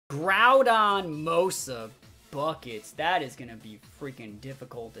Groudon Mosa buckets. That is going to be freaking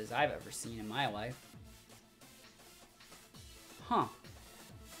difficult as I've ever seen in my life. Huh.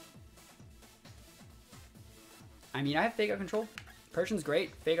 I mean, I have Fake Out Control. Persian's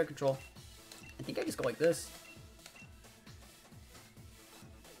great. Fake Out Control. I think I just go like this.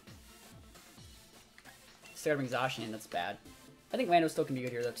 Still gotta bring Zacian, that's bad. I think Lando still can be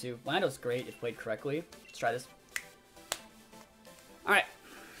good here though too. Lando's great if played correctly. Let's try this. Alright.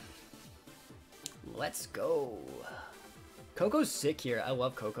 Let's go. Coco's sick here. I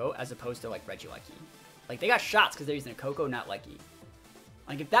love Coco as opposed to like Regieleki. Like they got shots because they're using a Coco, not Lecky.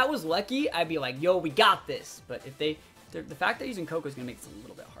 Like if that was Lecky, I'd be like, yo, we got this. But if the fact that using Coco is gonna make this a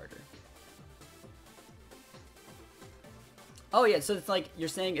little bit harder. Oh yeah, so it's like you're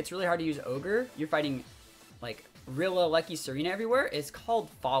saying it's really hard to use Ogre. You're fighting like Rilla, Lecky, Serena everywhere. It's called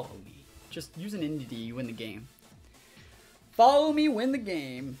Follow Me. Just use an Indie, you win the game. Follow me, win the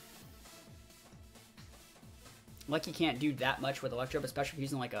game. Lecky can't do that much with Electro, but especially if you're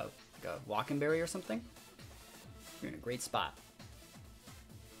using like a Walking Berry or something. You're in a great spot.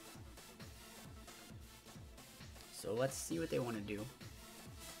 So let's see what they want to do.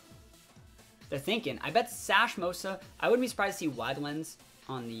 They're thinking. I bet Sash Mosa. I wouldn't be surprised to see Wide Lens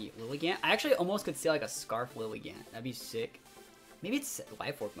on the Lilligant. I actually almost could see like a Scarf Lilligant. That'd be sick. Maybe it's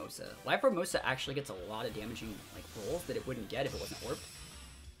Life Orb Mosa. Life Orb Mosa actually gets a lot of damaging like rolls that it wouldn't get if it wasn't orbed.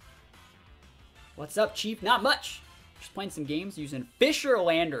 What's up, Chief? Not much. Just playing some games using Fisher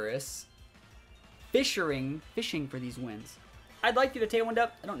Landorus. Fishing for these wins. I'd like you to Tailwind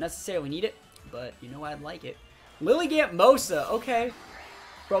up. I don't necessarily need it, but you know I'd like it. Lilligant Mosa. Okay.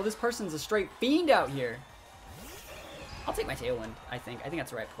 Bro, this person's a straight fiend out here. I'll take my Tailwind, I think. I think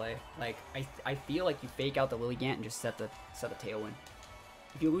that's the right play. Like, I feel like you fake out the Lilligant and just set the Tailwind.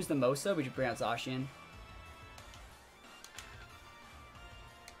 If you lose the Mosa, we just bring out Zacian.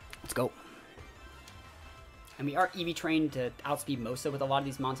 Let's go. And we are EV trained to outspeed Mosa with a lot of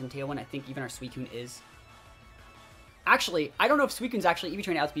these Mons and Tailwind. I think even our Suicune is. Actually, I don't know if Suicune's actually EV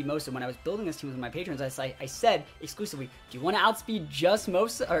trained to outspeed Mosa. When I was building this team with my patrons, I said exclusively, do you want to outspeed just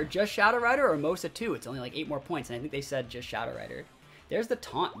Mosa or just Shadow Rider or Mosa too? It's only like 8 more points, and I think they said just Shadow Rider. There's the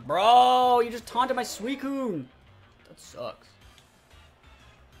taunt. Bro, you just taunted my Suicune. That sucks.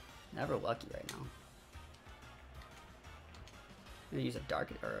 Never lucky right now. I'm gonna use a dark,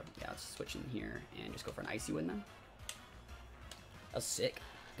 or yeah, let's switch in here and just go for an Icy Wind then. That was sick.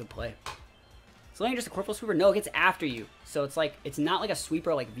 Good play. So then just a Corporal Sweeper? No, it gets after you. So it's like, it's not like a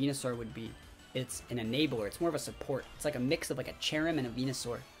sweeper like Venusaur would be. It's an enabler. It's more of a support. It's like a mix of like a Cherrim and a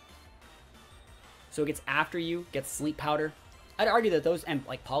Venusaur. So it gets after you, gets Sleep Powder. I'd argue that those, and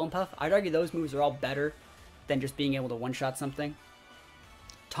like Pollen Puff, I'd argue those moves are all better than just being able to one-shot something.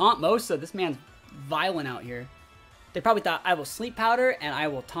 Taunt Mosa. This man's violent out here. They probably thought, I will Sleep Powder and I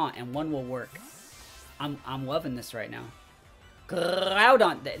will Taunt, and one will work. I'm loving this right now.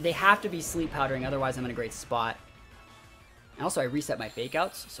 Groudon. They have to be Sleep Powdering, otherwise I'm in a great spot. And also, I reset my Fake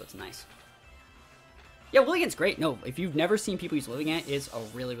Outs, so it's nice. Yeah, Lilligant's great. No, if you've never seen people use Lilligant, it's a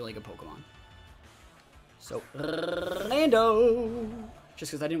really, really good Pokemon. So, Lando.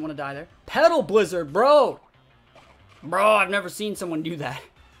 Just because I didn't want to die there. Petal Blizzard, bro. Bro, I've never seen someone do that.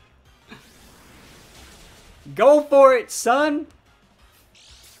 Go for it, son.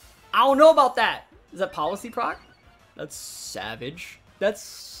 I don't know about that. Is that Policy proc? That's savage. That's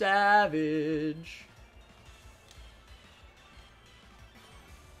savage.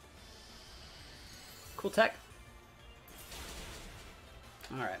 Cool tech.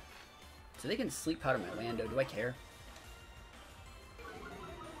 Alright. So they can Sleep Powder my Lando. Do I care?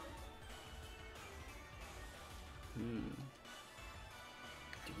 Do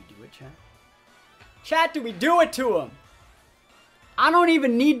we do it, chat? Chat, do we do it to him? I don't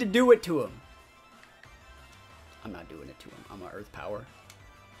even need to do it to him. I'm not doing it to him. I'm a Earth Power.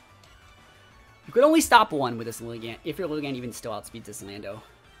 You could only stop one with this Lilligant, if your Lilligant even still outspeeds this Lando.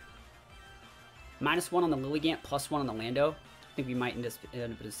 -1 on the Lilligant, +1 on the Lando. I think we might end up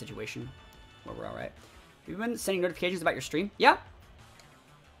in a situation where we're alright. Have you been sending notifications about your stream? Yeah.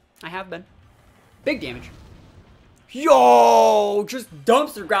 I have been. Big damage. Yo! Just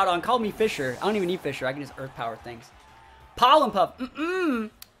dumpster Groudon. Call me Fisher. I don't even need Fisher. I can just Earth Power things. Pollen Puff.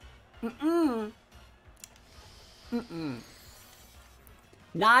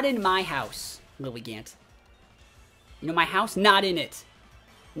 Not in my house, Lilligant. You know my house? Not in it.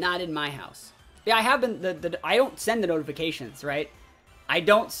 Not in my house. Yeah, I have been, I don't send the notifications, right? I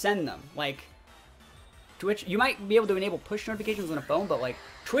don't send them. Like, Twitch, you might be able to enable push notifications on a phone, but like,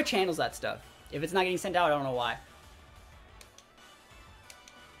 Twitch handles that stuff. If it's not getting sent out, I don't know why.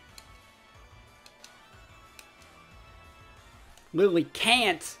 Literally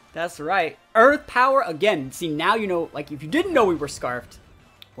can't. That's right. Earth power again. See, now you know, like, if you didn't know we were scarfed,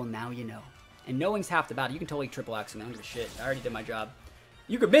 well, now you know. And knowing's half the battle. You can totally triple axe me. I don't give a shit. I already did my job.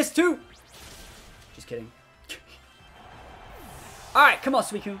 You could miss, too. Just kidding. Alright, come on,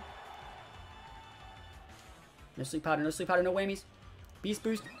 Suicune. No sleep powder, no whammies. Beast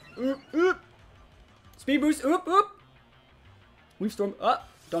boost. Oop, oop. Speed boost. Oop, oop. Weave storm.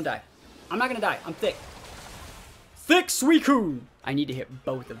 Don't die. I'm not gonna die. I'm thick. Thick Suicune! I need to hit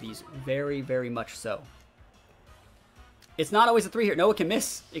both of these. Very, very much so. It's not always a 3 here. No, it can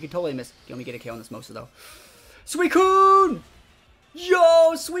miss. It can totally miss. Let me get a KO on this Mosa, though. Suicune!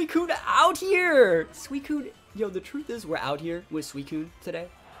 Yo, Suicune out here! Suicune. Yo, the truth is we're out here with Suicune today.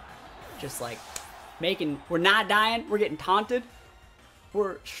 Just like we're not dying. We're getting taunted.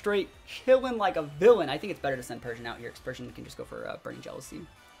 We're straight chilling like a villain. I think it's better to send Persian out here because Persian can just go for Burning Jealousy.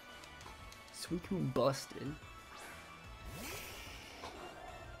 Suicune busted.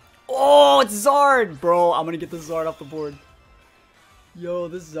 Oh, it's Zard! Bro, I'm gonna get the Zard off the board. Yo,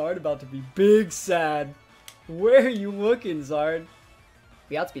 this Zard about to be big sad. Where are you looking, Zard?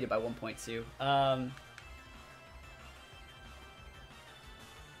 We outspeeded by 1.2.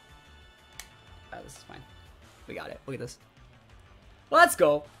 This is fine. We got it. Look at this. Let's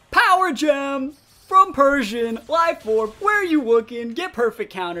go. Power Gem from Persian. Life Orb. Where are you looking? Get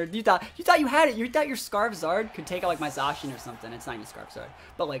perfect countered. You thought you had it. You thought your Scarf Zard could take out like my Zacian or something. It's not even Scarf Zard.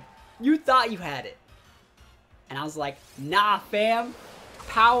 But like, you thought you had it. And I was like, nah, fam.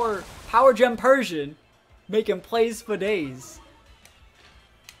 Power Gem Persian. Making plays for days.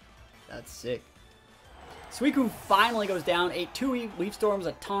 That's sick. Suicune finally goes down. 8-2E. Leaf Storm's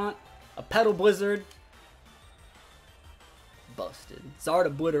a taunt. A Petal Blizzard. Busted. Zard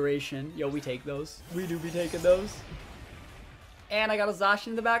Obliteration. Yo, we take those. We do be taking those. And I got a Zacian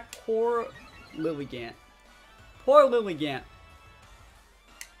in the back. Poor Lilligant. Poor Lilligant.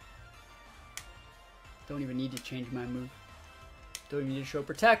 Don't even need to change my move. Don't even need to show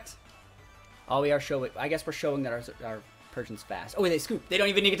Protect. Oh, we are showing. I guess we're showing that our Persian's fast. Oh, wait, they scoop. They don't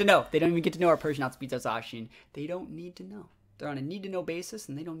even get to know. They don't even get to know our Persian outspeeds our Zacian. They don't need to know. They're on a need-to-know basis,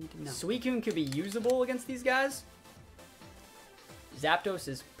 and they don't need to know. Suicune could be usable against these guys. Zapdos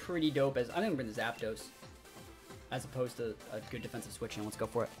is pretty dope. I'm going to bring the Zapdos as opposed to a good defensive switch, and let's go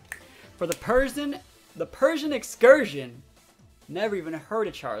for it. For the Persian Excursion. Never even heard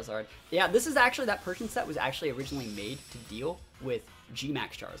of Charizard. Yeah, this is actually, that Persian set was actually originally made to deal with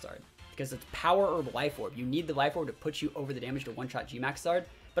G-Max Charizard. Because it's Power Orb, Life Orb. You need the Life Orb to put you over the damage to one-shot G-Max Zard.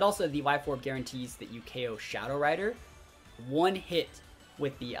 But also, the Life Orb guarantees that you KO Shadow Rider one hit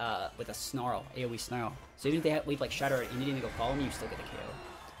with the with a Snarl, AoE Snarl. So even if they leave like Shadow Rider immediately to go follow me, you still get a KO.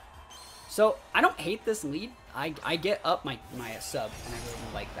 So I don't hate this lead. I get up my sub, and I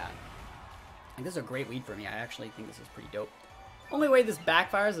really like that. And this is a great lead for me. I actually think this is pretty dope. Only way this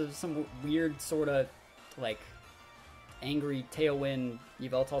backfires is some weird sort of like angry Tailwind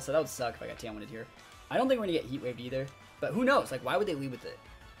Yveltal. So that would suck if I got Tailwinded here. I don't think we're gonna get Heat Waved either. But who knows? Like, why would they lead with it?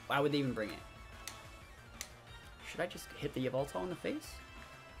 Why would they even bring it? Should I just hit the Yveltal in the face?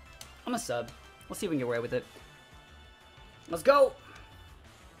 I'm a sub. Let's see if we can get away with it. Let's go!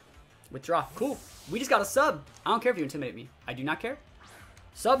 Withdraw. Cool. We just got a sub. I don't care if you intimidate me. I do not care.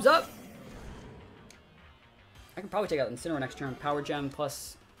 Subs up! I can probably take out Incineroar next turn. Power Gem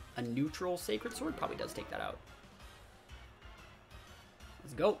plus a neutral Sacred Sword probably does take that out.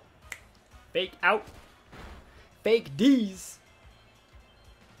 Let's go. Fake out. Fake D's.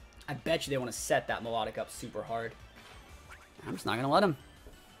 I bet you they want to set that Melodic up super hard. I'm just not going to let them.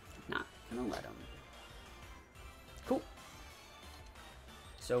 Not going to let them. Cool.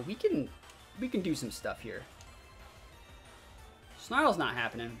 So we can do some stuff here. Snarl's not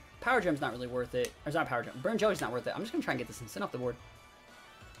happening. Power Gem's not really worth it. Or it's not Power Gem. Burn Jelly's not worth it. I'm just going to try and get this Incin off the board.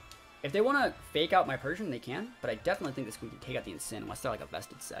 If they want to fake out my Persian, they can. But I definitely think this can take out the Incin unless they're like a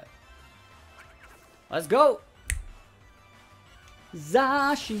vested set. Let's go!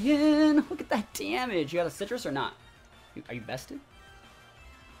 Zacian! Look at that damage! You got a Citrus or not? Are you vested?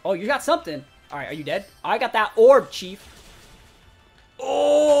 Oh, you got something! Alright, are you dead? I got that orb, Chief!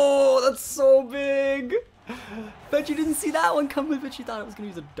 Oh, that's so big! Bet you didn't see that one coming. Bet you thought I was going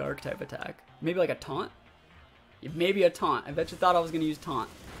to use a dark type attack. Maybe like a taunt? Maybe a taunt. I bet you thought I was going to use taunt.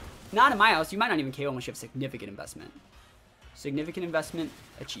 Not in my house. You might not even KO unless you have significant investment. Significant investment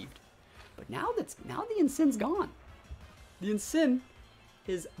achieved. But now the Incin's gone. The Incin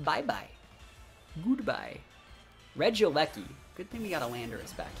is bye-bye. Goodbye. Regieleki. Good thing we got a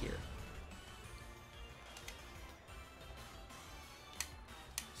Landorus back here.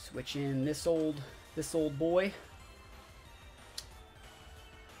 Switch in this old boy.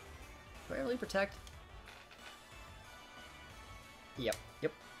 Do I really protect? Yep.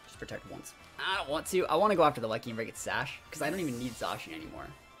 Just protect once. I don't want to. I want to go after the Lucky and break its Sash, because I don't even need Zacian anymore.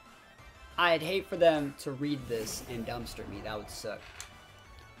 I'd hate for them to read this and dumpster me. That would suck.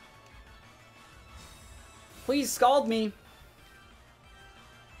 Please scald me.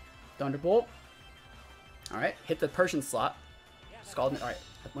 Thunderbolt. Alright, hit the Persian slot. Scald me. Alright,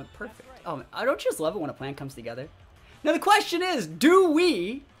 that went perfect. Oh, I don't just love it when a plan comes together. Now the question is, do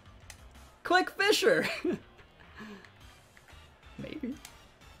we click Fisher? Maybe.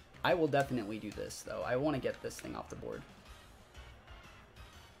 I will definitely do this, though. I want to get this thing off the board.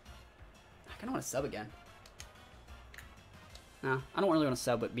 I kind of want to sub again. No, I don't really want to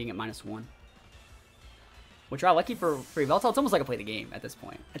sub, but being at -1. Which are lucky for Yveltal. It's almost like I play the game at this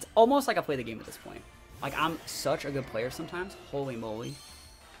point. It's almost like I play the game at this point. Like, I'm such a good player sometimes. Holy moly.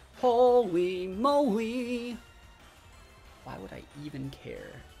 Holy moly. Why would I even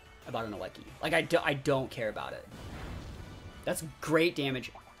care about an Alecki? Like, I don't care about it. That's great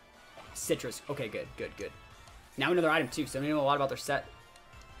damage. Citrus. Okay, good, good, good. Now we know their item too, so we know a lot about their set.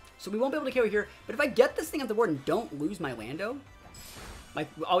 So we won't be able to KO here, but if I get this thing off the board and don't lose my Lando, like,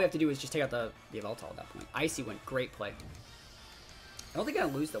 all we have to do is just take out the Yveltal at that point. Icy Wind, great play. I don't think I'm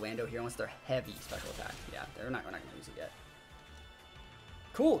going to lose the Lando here unless they're heavy special attack. Yeah, we're not going to lose it yet.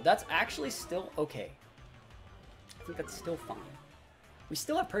 Cool, that's actually still okay. I think that's still fine. We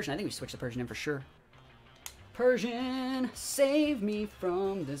still have Persian. I think we switched the Persian in for sure. Persian, save me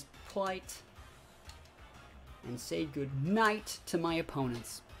from this plight. And say good night to my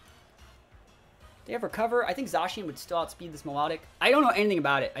opponents. They have Recover. I think Zacian would still outspeed this Melodic. I don't know anything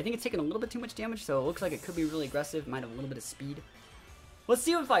about it. I think it's taking a little bit too much damage, so it looks like it could be really aggressive. Might have a little bit of speed. Let's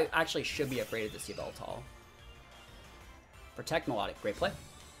see if I actually should be afraid of this Yveltal. Protect Melodic. Great play.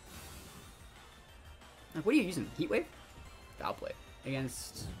 Like, what are you using? Heat Wave? Foul play.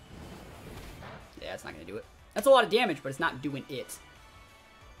 Against... Yeah, it's not going to do it. That's a lot of damage, but it's not doing it.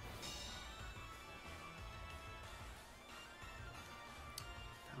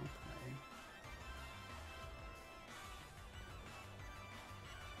 Foul play.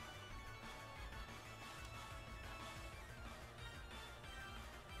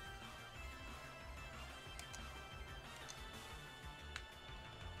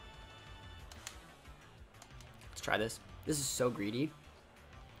 Let's try this. This is so greedy.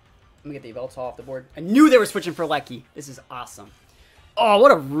 I'm gonna get the Yveltal off the board. I knew they were switching for Lecky. This is awesome. Oh,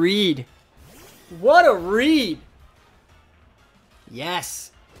 what a read. What a read.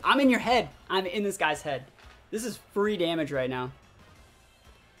 Yes. I'm in your head. I'm in this guy's head. This is free damage right now.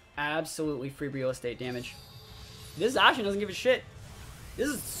 Absolutely free real estate damage. This Zacian doesn't give a shit. This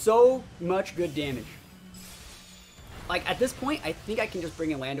is so much good damage. Like, at this point, I think I can just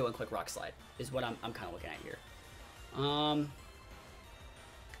bring in Lando and click Rock Slide, is what I'm kind of looking at here. I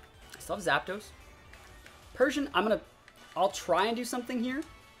still have Zapdos. Persian, I'll try and do something here,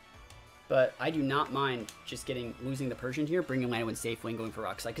 but I do not mind just losing the Persian here, bringing Lando in safely and going for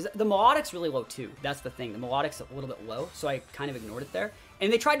Rock Slide, because the Melodic's really low too. That's the thing. The Melodic's a little bit low, so I kind of ignored it there.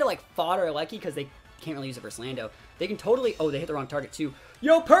 And they tried to, like, fodder Alecki because they can't really use it versus Lando. They can totally... Oh, they hit the wrong target too.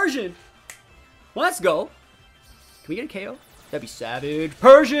 Yo, Persian! Let's go! Can we get a KO? That'd be savage.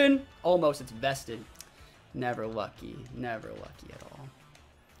 Persian! Almost. It's vested. Never lucky. Never lucky at all.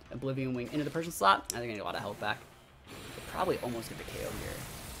 Oblivion Wing into the Persian slot. I think I get a lot of health back. They probably almost get the KO here.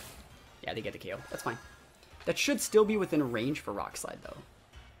 Yeah, they get the KO. That's fine. That should still be within range for Rock Slide, though.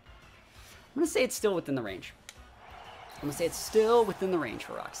 I'm going to say it's still within the range. I'm going to say it's still within the range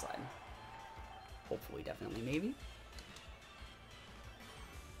for Rock Slide. Hopefully, definitely, maybe.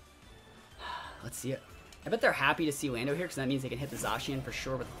 Let's see it. I bet they're happy to see Lando here, because that means they can hit the Zacian for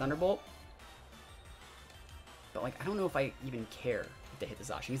sure with the Thunderbolt. But, like, I don't know if I even care if they hit the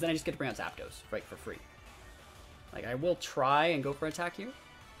Zacian, because then I just get to bring out Zapdos, right, for free. Like, I will try and go for an attack here.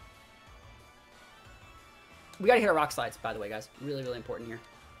 We gotta hit our Rock Slides, by the way, guys. Really, really important here.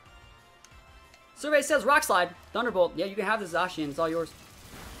 Survey says Rock Slide, Thunderbolt. Yeah, you can have the Zacian. It's all yours.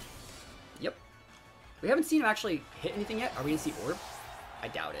 Yep. We haven't seen him actually hit anything yet. Are we gonna see Orb? I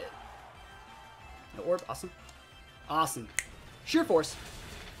doubt it. No Orb. Awesome. Awesome. Sheer Force.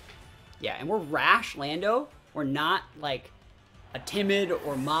 Yeah, and we're rash Lando. We're not, like, a timid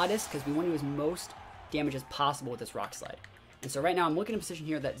or modest, because we want to do as most damage as possible with this Rock Slide. And so right now I'm looking in a position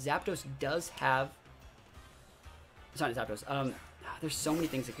here that Zapdos does have... It's not Zapdos. There's so many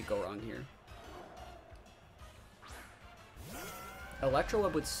things that could go wrong here. Electro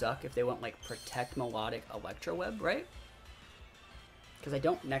Web would suck if they went, like, Protect Melodic Electro Web, right? Because I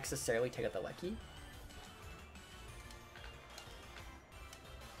don't necessarily take out the Lecky.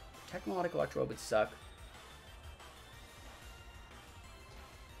 Protect Melodic Electro Web would suck.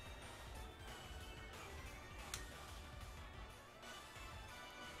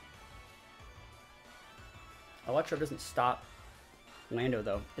 Electro doesn't stop Lando,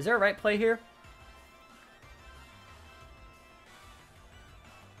 though. Is there a right play here?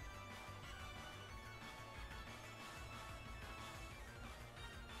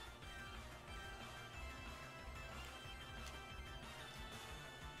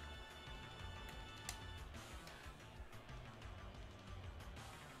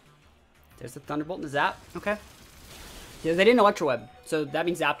 There's the Thunderbolt and the Zap. Okay. Yeah, they didn't Electro Web, so that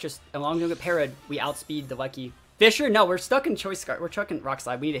means Zap just, as long as we don't get parried, we outspeed the Lucky. Fisher? No, we're stuck in Choice Scar. We're chucking Rock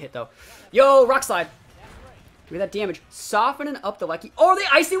Slide. We need a hit, though. Yo, Rock Slide. Look at that damage. Softening up the Lucky. Oh, are they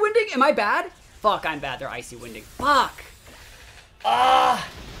Icy Winding? Am I bad? Fuck, I'm bad. They're Icy Winding. Fuck. Ah.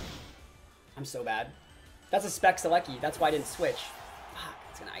 I'm so bad. That's a Specs Lucky. That's why I didn't switch. Fuck,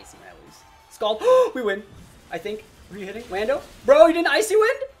 it's gonna Icy when I lose. Scald. We win. I think. Were you hitting? Lando? Bro, you didn't Icy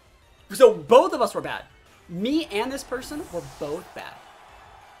Wind? So both of us were bad. Me and this person were both bad.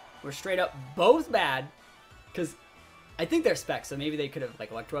 We're straight up both bad. Because I think they're specs, so maybe they could have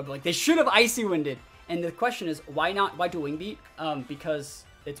like Electro Web, but like they should have Icy Winded. And the question is, why not? Why do Wing Beat? Because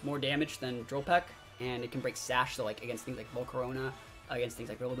it's more damage than Drill Peck, and it can break Sash. So like against things like Volcarona, against things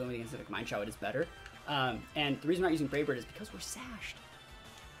like Rillaboom, against like Mind Shower, it is better. And the reason we're not using Brave Bird is because we're sashed,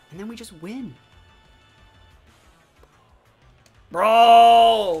 and then we just win.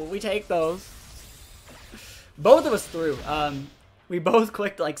 Bro, we take those. Both of us threw. We both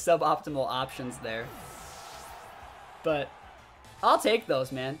clicked like suboptimal options there. But I'll take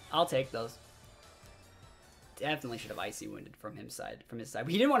those, man. I'll take those. Definitely should have Icy Winded from his side. But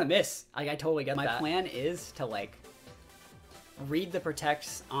he didn't want to miss. Like, I totally get that. My plan is to like read the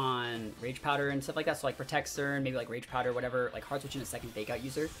protects on Rage Powder and stuff like that. So like protect Cern, maybe like Rage Powder, whatever. Like hard switch in a second fake out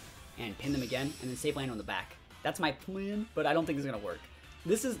user and pin them again, and then save land on the back. That's my plan, but I don't think it's gonna work.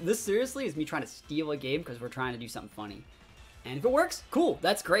 This seriously is me trying to steal a game because we're trying to do something funny. And if it works, cool,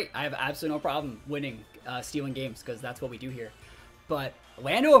 that's great. I have absolutely no problem winning, stealing games, because that's what we do here. But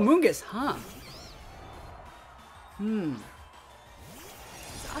Lando Amoongus, huh? Zashi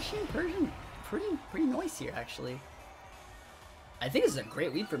and Persian, pretty nice here, actually. I think this is a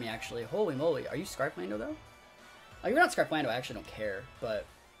great lead for me, actually. Holy moly, are you Scarf Lando, though? Like, if you're not Scarf Lando, I actually don't care, but,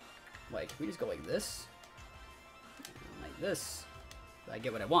 like, if we just go like this, I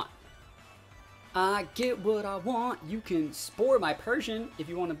get what I want. I get what I want. You can Spore my Persian if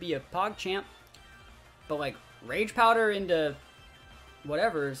you want to be a Pog champ. But like Rage Powder into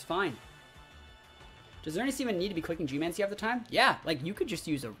whatever is fine. Does there even need to be clicking G-Mancy half the time? Yeah, like you could just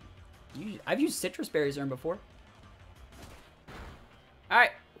use a... I've used Citrus Berry Zern before.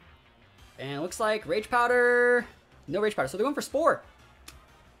 Alright. And it looks like Rage Powder... No Rage Powder, so they're going for Spore.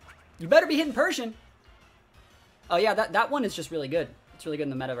 You better be hitting Persian. Oh yeah, that one is just really good. It's really good in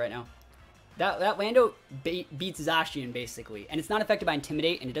the meta right now. That Lando beats Zacian, basically. And it's not affected by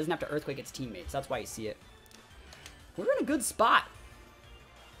Intimidate, and it doesn't have to Earthquake its teammates. That's why you see it. We're in a good spot.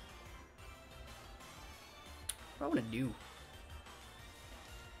 What do I want to do?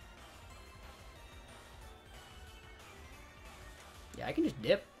 Yeah, I can just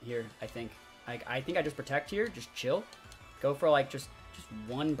dip here, I think. I think I just protect here, just chill. Go for, like, just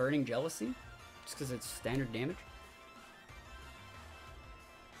one Burning Jealousy. Just because it's standard damage.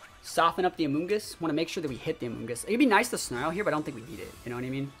 Soften up the Amoongus. Want to make sure that we hit the Amoongus. It'd be nice to Snarl here, but I don't think we need it. You know what I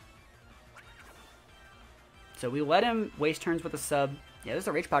mean? So we let him waste turns with a sub. Yeah, there's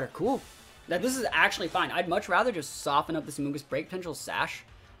a Rage Powder. Cool. This is actually fine. I'd much rather just soften up this Amoongus Break Potential Sash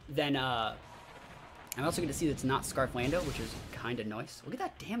than, I'm also going to see that it's not Scarf Lando, which is kind of nice. Look at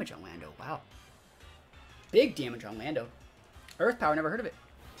that damage on Lando. Wow. Big damage on Lando. Earth Power, never heard of it.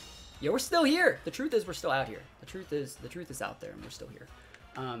 Yeah, we're still here. The truth is we're still out here. The truth is out there, and we're still here.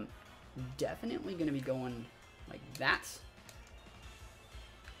 Definitely gonna be going like that,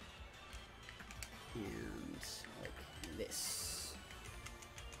 and like this.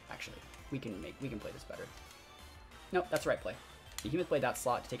 Actually, we can play this better. Nope, that's the right play. Behemoth played that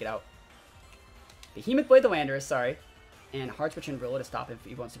slot to take it out. Behemoth played the Landorus, sorry, and hard switch and Rilla to stop if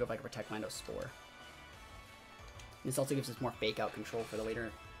he wants to go for like a Protect Lando Spore. This also gives us more fake out control for the later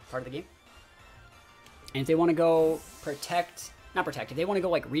part of the game. And if they want to go protect. Not protect. If they want to go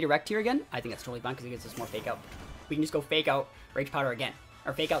like redirect here again, I think that's totally fine because it gives us more fake out. We can just go fake out Rage Powder again.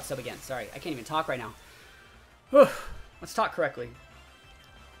 Or fake out sub again. Sorry, I can't even talk right now. Whew. Let's talk correctly.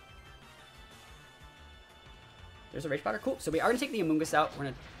 There's a Rage Powder. Cool. So we are going to take the Amoongus out. We're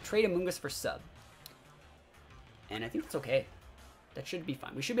going to trade Amoongus for sub. And I think that's okay. That should be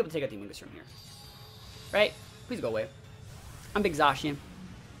fine. We should be able to take out the Amoongus from here. Right? Please go away. I'm Big Zacian.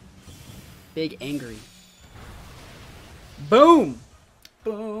 Big Angry. Boom!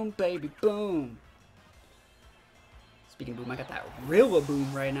 Boom, baby, boom. Speaking of boom, I got that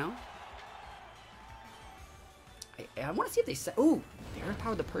Rillaboom right now. I want to see if they ooh, they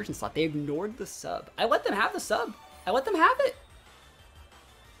overpowered the Persian slot. They ignored the sub. I let them have the sub. I let them have it.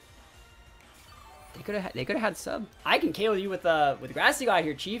 They could have had sub. I can KO you with Grassy Guy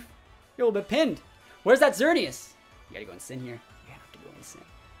here, Chief. You're a little bit pinned. Where's that Xerneas? You gotta go in Sin here. You have to go in Sin.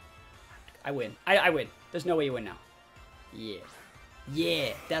 I win. I win. There's no way you win now. Yeah.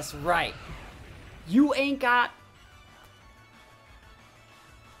 Yeah, that's right. You ain't got...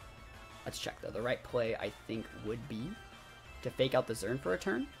 Let's check, though. The right play, I think, would be to fake out the Zern for a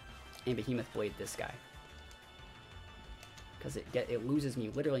turn and Behemoth Blade this guy. Because it loses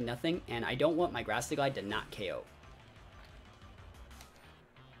me literally nothing, and I don't want my Grassy Glide to not KO.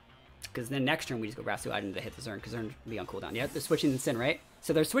 Because then next turn we just go Grassy Glide into hit the Zern, because Zern will be on cooldown. Yeah, they're switching in Sin, right?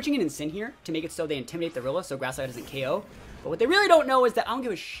 So they're switching in Sin here to make it so they intimidate the Rilla so Grassy Glide doesn't KO. But what they really don't know is that I don't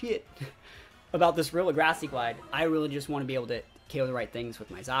give a shit about this Rilla Grassy Glide. I really just want to be able to KO the right things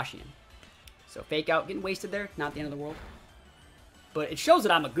with my Zacian. So fake out, getting wasted there, not the end of the world. But it shows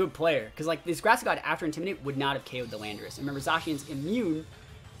that I'm a good player, because like this Grassy Glide after Intimidate would not have KO'd the Landorus. And remember, Zacian's immune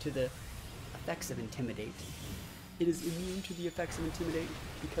to the effects of Intimidate. It is immune to the effects of Intimidate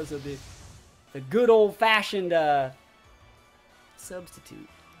because of the good old-fashioned substitute,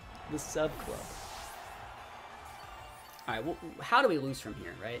 the sub club. All right, well, how do we lose from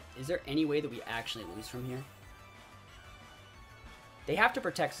here, right? Is there any way that we actually lose from here? They have to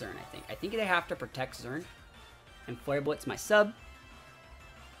protect Zern, I think. I think they have to protect Zern and Flare Blitz my sub.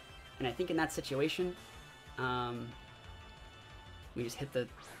 And I think in that situation, we just hit the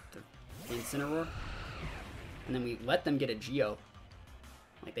Incineroar. And then we let them get a Geo.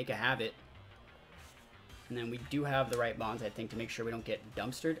 Like, they could have it. And then we do have the right bonds, I think, to make sure we don't get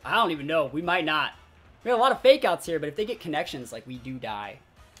dumpstered. I don't even know. We might not. We have a lot of fake outs here, but if they get connections, like, we do die.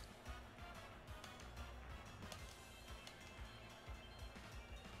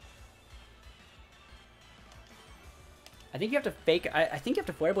 I think you have to fake... I think you have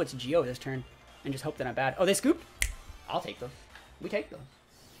to Flare Blitz Geo this turn and just hope they're not bad. Oh, they scooped? I'll take those. We take those.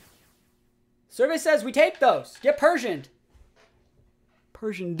 Survey says we take those. Get Persianed.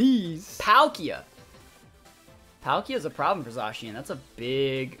 Persian D's. Palkia. Palkia's a problem for Zacian. That's a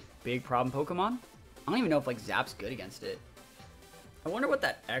big, big problem Pokemon. I don't even know if, like, Zap's good against it. I wonder what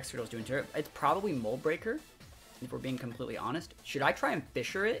that Excadrill's doing to it. It's probably Mold Breaker, if we're being completely honest. Should I try and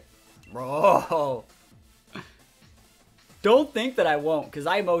Fisher it? Bro. Don't think that I won't, because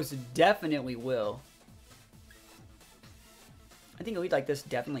I most definitely will. I think a lead like this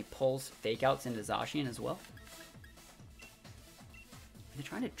definitely pulls Fake Outs into Zacian as well. Are they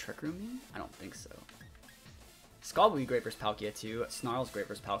trying to Trick Room me? I don't think so. Scald would be great versus Palkia too. Snarl's great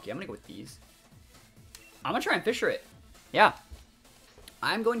versus Palkia. I'm going to go with these. I'm going to try and Fisher it. Yeah.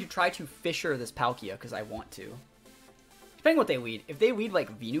 I'm going to try to Fisher this Palkia because I want to. Depending on what they lead. If they lead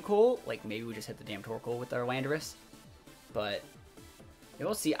like Venucool, like maybe we just hit the damn Torkoal with our Landorus. But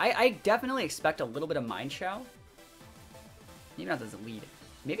we'll see. I definitely expect a little bit of Mind Shao. Maybe not as a lead.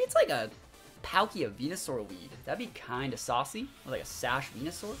 Maybe it's like a Palkia Venusaur lead. That'd be kind of saucy. Or like a Sash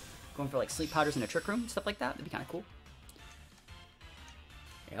Venusaur. Going for like Sleep Powders in a Trick Room. Stuff like that. That'd be kind of cool.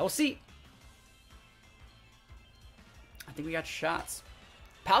 Yeah, we'll see. I think we got shots.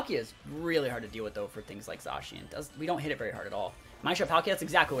 Palkia is really hard to deal with though for things like Zacian. We don't hit it very hard at all. Mind Shao Palkia, that's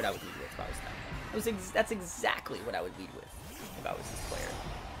exactly what I would lead with if I was them. That's exactly what I would lead with if I was this player.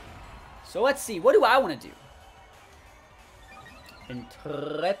 So let's see. What do I want to do?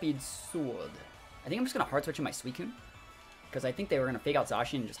 Intrepid Sword. I think I'm just going to hard switch in my Suicune. Because I think they were going to fake out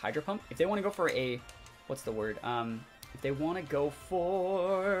Zacian and just Hydro Pump. If they want to go for a... What's the word? If they want to go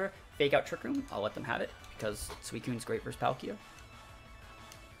for fake out Trick Room, I'll let them have it. Because Suicune's great versus Palkia.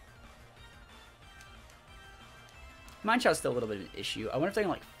 Mind Show's still a little bit of an issue. I wonder if they can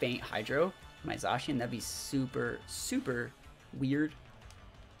like feint Hydro my Zacian. That'd be super, super weird.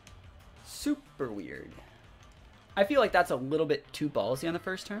 Super weird. I feel like that's a little bit too ballsy on the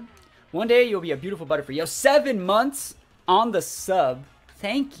first turn. One day you'll be a beautiful Butterfree. Yo, 7 months on the sub.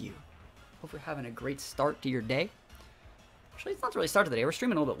 Thank you. Hope you're having a great start to your day. Actually, it's not really start to the day. We're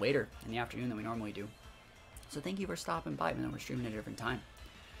streaming a little bit later in the afternoon than we normally do. So thank you for stopping by, even though we're streaming at a different time.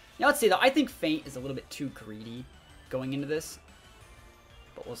 Now let's see though. I think feint is a little bit too greedy going into this,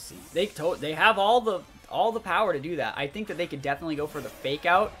 but we'll see. They have all the power to do that. I think that they could definitely go for the fake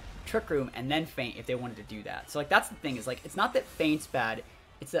out, Trick Room, and then feint if they wanted to do that. So like that's the thing is like it's not that feint's bad.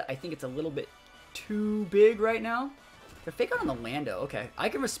 It's that I think it's a little bit too big right now. They're fake out on the Lando. Okay, I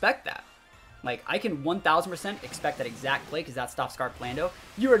can respect that. Like I can 1000% expect that exact play because that stops Scarf Lando.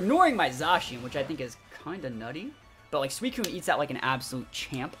 You're ignoring my Zacian, which I think is kind of nutty. But like Suicune eats that like an absolute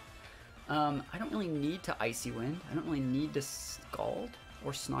champ. I don't really need to Icy Wind. I don't really need to Scald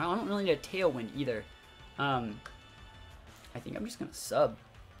or Snarl. I don't really need a Tailwind either. I think I'm just going to sub.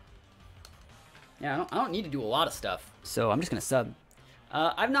 Yeah, I don't need to do a lot of stuff. So I'm just going to sub.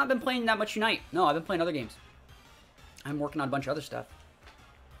 I've not been playing that much Unite. No, I've been playing other games. I'm working on a bunch of other stuff.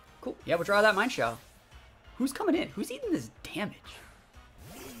 Cool. Yeah, we'll draw that Mind Shell. Who's coming in? Who's eating this damage?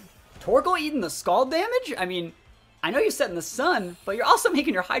 Torkoal eating the Scald damage? I mean, I know you're setting the sun, but you're also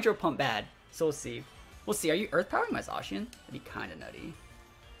making your Hydro Pump bad. So we'll see. We'll see. Are you Earth Powering my Zacian? That'd be kind of nutty.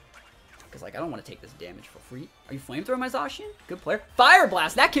 Because, like, I don't want to take this damage for free. Are you Flamethrowing my Zacian? Good player. Fire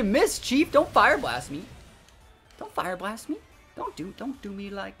Blast! That can miss, Chief! Don't Fire Blast me. Don't Fire Blast me. Don't do me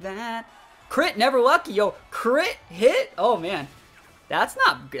like that. Crit, never lucky, yo. Crit hit? Oh, man. That's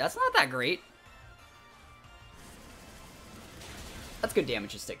not that great. That's good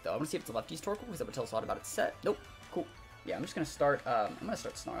damage to stick, though. I want to see if it's a lefty's Torkoal, because that would tell us a lot about its set. Nope. Cool. Yeah, I'm just going to start,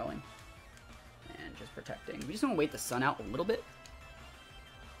 snarling. And just protecting. We just want to wait the sun out a little bit.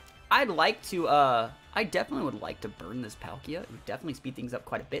 I'd like to, I definitely would like to burn this Palkia. It would definitely speed things up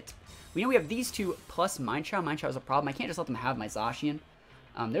quite a bit. We know we have these two plus Mind Shell. Mind Shell is a problem. I can't just let them have my Zacian.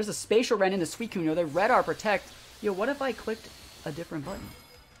 There's a Spatial Rend in the Suicune. Yo, they Red R Protect. Yo, what if I clicked a different button?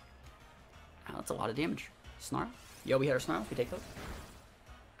 Oh, that's a lot of damage. Snarl. Yo, we hit our Snarl. We take those.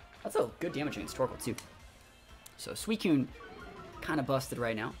 That's a good damage against Torkoal, too. So, Suicune kind of busted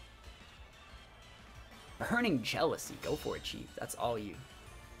right now. Burning Jealousy. Go for it, Chief. That's all you.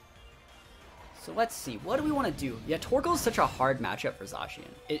 So let's see. What do we want to do? Yeah, Torkoal is such a hard matchup for Zacian.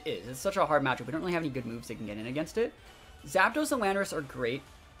 It is. It's such a hard matchup. We don't really have any good moves that can get in against it. Zapdos and Landorus are great.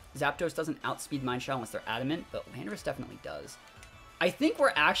 Zapdos doesn't outspeed Mind Shell unless they're adamant, but Landorus definitely does. I think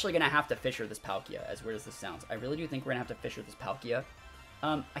we're actually going to have to Fisher this Palkia, as weird as this sounds. I really do think we're going to have to Fisher this Palkia.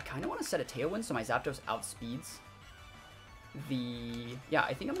 I kind of want to set a Tailwind so my Zapdos outspeeds the... Yeah,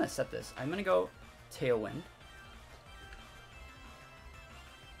 I think I'm going to set this. I'm going to go Tailwind.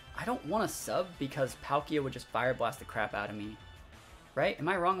 I don't want to sub because Palkia would just Fire Blast the crap out of me. Right? Am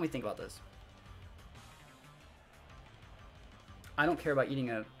I wrong when we think about this? I don't care about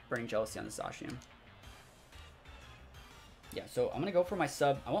eating a Burning Jealousy on the Zacian. Yeah, so I'm going to go for my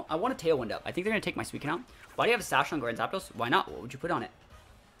sub. I want a Tailwind up. I think they're going to take my Suicune out. Why do you have a Sash on Grand Zapdos? Why not? What would you put on it?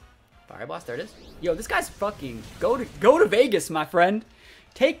 Fire Blast, there it is. Yo, this guy's fucking... Go to Vegas, my friend.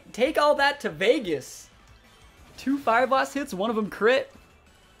 Take all that to Vegas. 2 Fire Blast hits, one of them crit.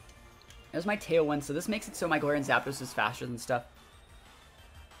 There's my Tailwind, so this makes it so my Galarian Zapdos is faster than stuff.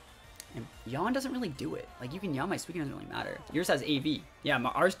 And Yawn doesn't really do it. Like, you can Yawn my Suicune, doesn't really matter. Yours has AV. Yeah,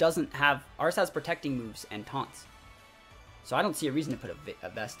 ours doesn't have... Ours has protecting moves and taunts. So I don't see a reason to put a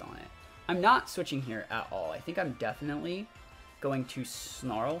vest on it. I'm not switching here at all. I think I'm definitely going to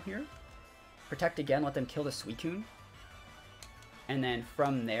Snarl here. Protect again, let them kill the Suicune. And then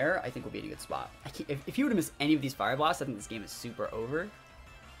from there, I think we'll be in a good spot. If you were to miss any of these Fire Blasts, I think this game is super over.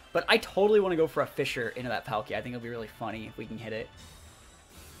 But I totally want to go for a Fisher into that Palkia. I think it'll be really funny if we can hit it.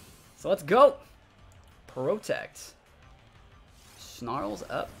 So let's go. Protect. Snarls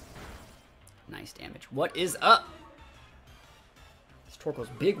up. Nice damage. What is up? This Torkoal's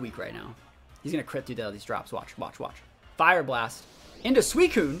big weak right now. He's going to crit through these drops. Watch, watch, watch. Fire Blast into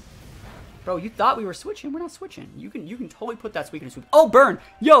Suicune. Bro, you thought we were switching? We're not switching. You can totally put that Suicune in Suicune. Oh, burn!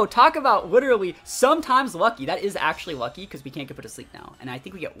 Yo, talk about literally sometimes lucky. That is actually lucky because we can't get put to sleep now. And I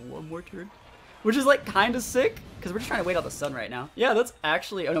think we get one more turn, which is like kind of sick because we're just trying to wait out the sun right now. Yeah, that's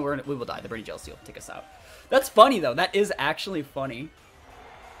actually... Oh, no, we will die. The Burning Jealousy will take us out. That's funny, though. That is actually funny.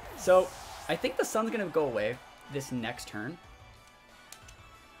 So, I think the sun's going to go away this next turn.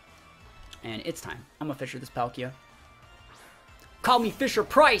 And it's time. I'm going to Fisher this Palkia. Call me Fisher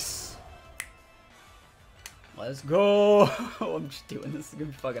Price! Let's go! I'm just doing this. It's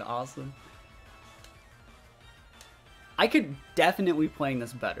going to be fucking awesome. I could definitely be playing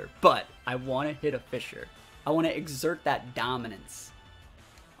this better, but I want to hit a Fisher. I want to exert that dominance.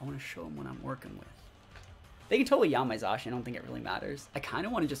 I want to show them what I'm working with. They can totally Yawn my Zacian. I don't think it really matters. I kind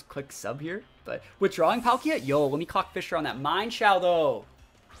of want to just click sub here, but withdrawing Palkia? Yo, let me cock Fisher on that Mind Shell, though.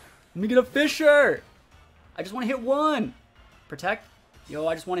 Let me get a Fisher. I just want to hit one. Protect. Yo,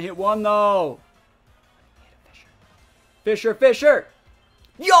 I just want to hit one, though. Hit a Fisher. Fisher, Fisher.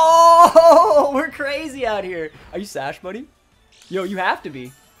 Yo, we're crazy out here. Are you Sash, buddy? Yo, you have to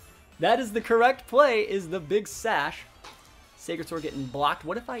be. That is the correct play, is the big Sash. Sacred Sword getting blocked.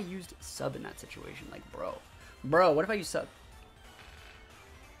 What if I used sub in that situation? Like, bro. Bro, what if I use sub?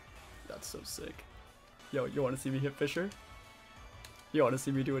 That's so sick. Yo, you want to see me hit Fisher? You want to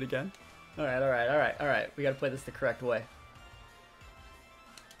see me do it again? Alright, alright, alright, alright. We gotta play this the correct way.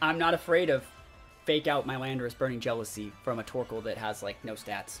 I'm not afraid of fake out my Landorus Burning Jealousy from a Torkoal that has, like, no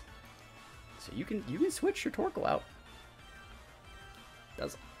stats. So you can switch your Torkoal out.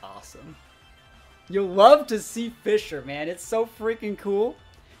 That's awesome. You'll love to see Fisher, man. It's so freaking cool.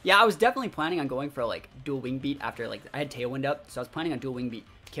 Yeah, I was definitely planning on going for like dual wing beat after like I had Tailwind up, so I was planning on dual wing beat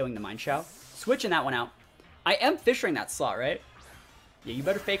killing the Mine Shao. Switching that one out. I am Fishering that slot, right? Yeah, you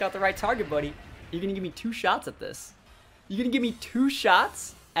better fake out the right target, buddy. You're gonna give me 2 shots at this. You're gonna give me 2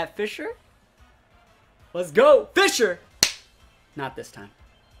 shots at Fisher? Let's go, Fisher! Not this time.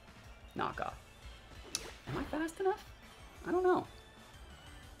 Knock off. Am I fast enough? I don't know.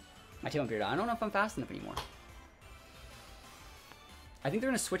 My Tailwind period. I don't know if I'm fast enough anymore. I think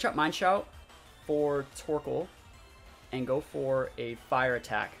they're going to switch up Mine Shao for Torkoal and go for a fire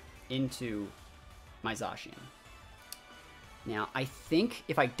attack into my Zacian. Now, I think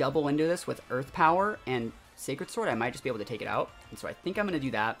if I double into this with Earth Power and Sacred Sword, I might just be able to take it out. And so I think I'm going to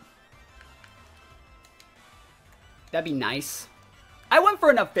do that. That'd be nice. I went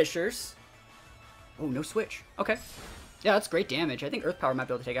for enough Fishers. Oh, no switch. Okay. Yeah, that's great damage. I think Earth Power might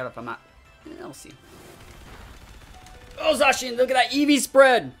be able to take it out if I'm not... We'll see. Oh, Zacian, look at that EV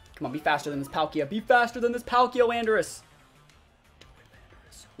spread. Come on, be faster than this Palkia. Be faster than this Palkia, Landorus.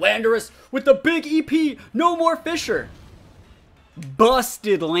 Landorus with the big EP. No more Fisher.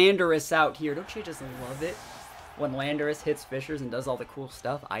 Busted Landorus out here. Don't you just love it when Landorus hits Fishers and does all the cool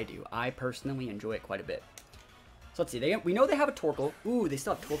stuff? I do. I personally enjoy it quite a bit. So let's see. We know they have a Torkoal. Ooh, they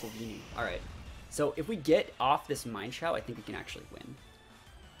still have Torkoal Vini. All right. So if we get off this Mine Shao, I think we can actually win.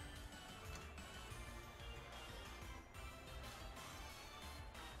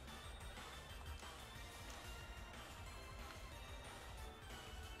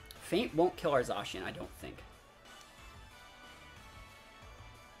 Feint won't kill our Zacian, I don't think.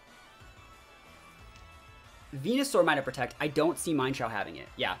 Venusaur might have Protect. I don't see Mine Shao having it.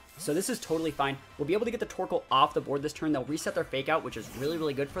 Yeah, so this is totally fine. We'll be able to get the Torkoal off the board this turn. They'll reset their Fake Out, which is really,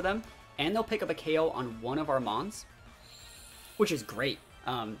 really good for them. And they'll pick up a KO on one of our Mons, which is great.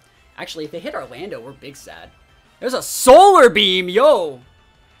 Actually, if they hit Orlando, we're big sad. There's a Solar Beam, yo!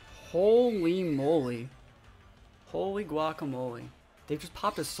 Holy moly. Holy guacamole. They've just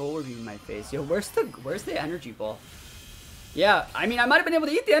popped a Solar Beam in my face. Yo, where's the Energy Ball? Yeah, I mean, I might have been able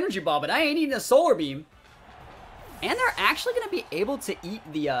to eat the Energy Ball, but I ain't eating a Solar Beam. And they're actually going to be able to eat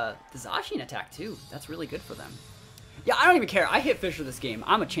the Zacian attack, too. That's really good for them. Yeah, I don't even care. I hit Fisher this game.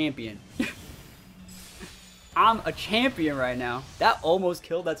 I'm a champion. I'm a champion right now. That almost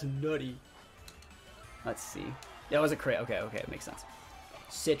killed. That's nutty. Let's see. Yeah, it was a crit. Okay, it makes sense.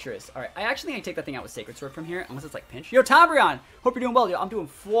 Citrus. All right, I actually think I take that thing out with Sacred Sword from here, unless it's like pinch. Yo, Tombrion! Hope you're doing well. Yo, I'm doing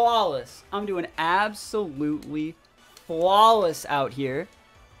flawless. I'm doing absolutely flawless out here.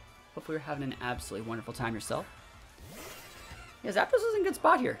 Hopefully you're having an absolutely wonderful time yourself. Yeah, Zapdos is in a good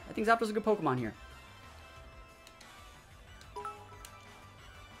spot here. I think Zapdos is a good Pokemon here.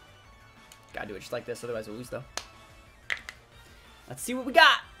 Gotta do it just like this, otherwise we'll lose, though. Let's see what we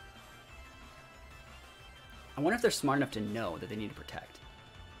got. I wonder if they're smart enough to know that they need to protect.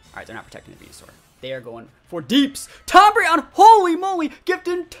 Alright, they're not protecting the Venusaur. They are going for deeps. Tombrion, holy moly,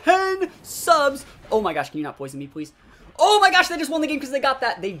 gifting 10 subs. Oh my gosh, can you not poison me, please? Oh my gosh, they just won the game because they got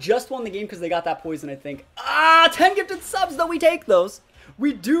that. They just won the game because they got that poison, I think. 10 gifted subs, though. We take those.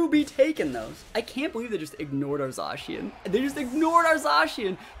 We do be taking those. I can't believe they just ignored our Zacian. They just ignored our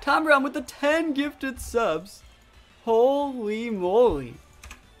Zacian. Tombrion with the 10 gifted subs. Holy moly.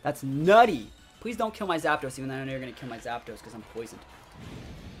 That's nutty. Please don't kill my Zapdos, even though I know you're going to kill my Zapdos because I'm poisoned.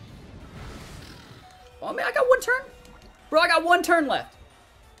 Oh, man, I got 1 turn. Bro, I got 1 turn left.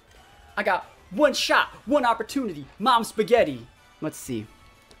 I got 1 shot, 1 opportunity. Mom spaghetti. Let's see.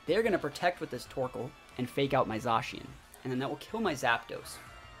 They're going to protect with this Torkoal and fake out my Zacian. And then that will kill my Zapdos.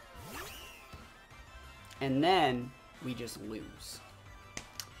 And then we just lose.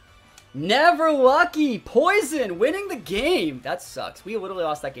 Never lucky. Poison. Winning the game. That sucks. We literally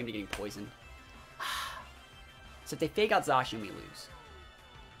lost that game to getting poisoned. So if they fake out Zacian, we lose.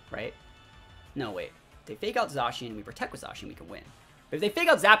 Right? No, wait. If they fake out Zacian and we protect with Zacian, we can win. But if they fake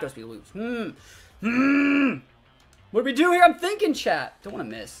out Zapdos, we lose. What do we do here? I'm thinking, chat. Don't want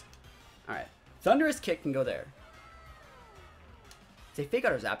to miss. Alright. Thunderous Kick can go there. If they fake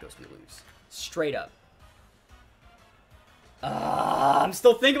out our Zapdos, we lose. Straight up. I'm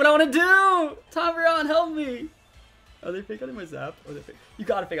still thinking what I want to do! Tombrion, help me! Are they fake outing my Zap? You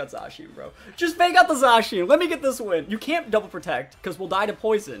gotta fake out Zacian, bro. Just fake out the Zacian. Let me get this win. You can't double protect, because we'll die to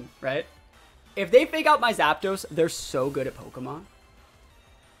poison, right? If they fake out my Zapdos, they're so good at Pokemon.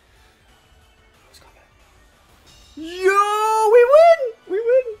 Yo, we win! We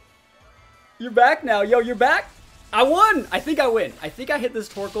win! You're back now. Yo, you're back? I won! I think I win. I think I hit this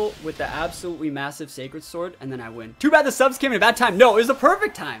Torkoal with the absolutely massive Sacred Sword, and then I win. Too bad the subs came in a bad time. No, it was a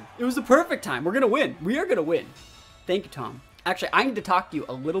perfect time. It was a perfect time. We're gonna win. We are gonna win. Thank you, Tom. Actually, I need to talk to you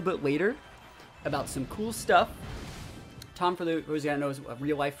a little bit later, about some cool stuff. Tom, for those who know, is a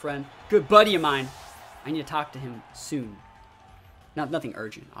real life friend, good buddy of mine. I need to talk to him soon. Nothing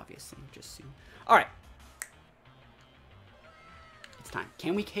urgent, obviously, just soon. All right, it's time.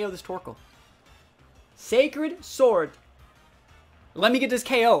 Can we KO this Torkoal? Sacred Sword. Let me get this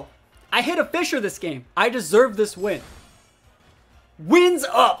KO. I hit a Fisher this game. I deserve this win. Wins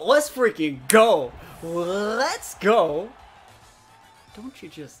up. Let's freaking go. Let's go. Don't you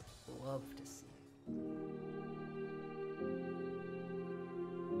just love to see it?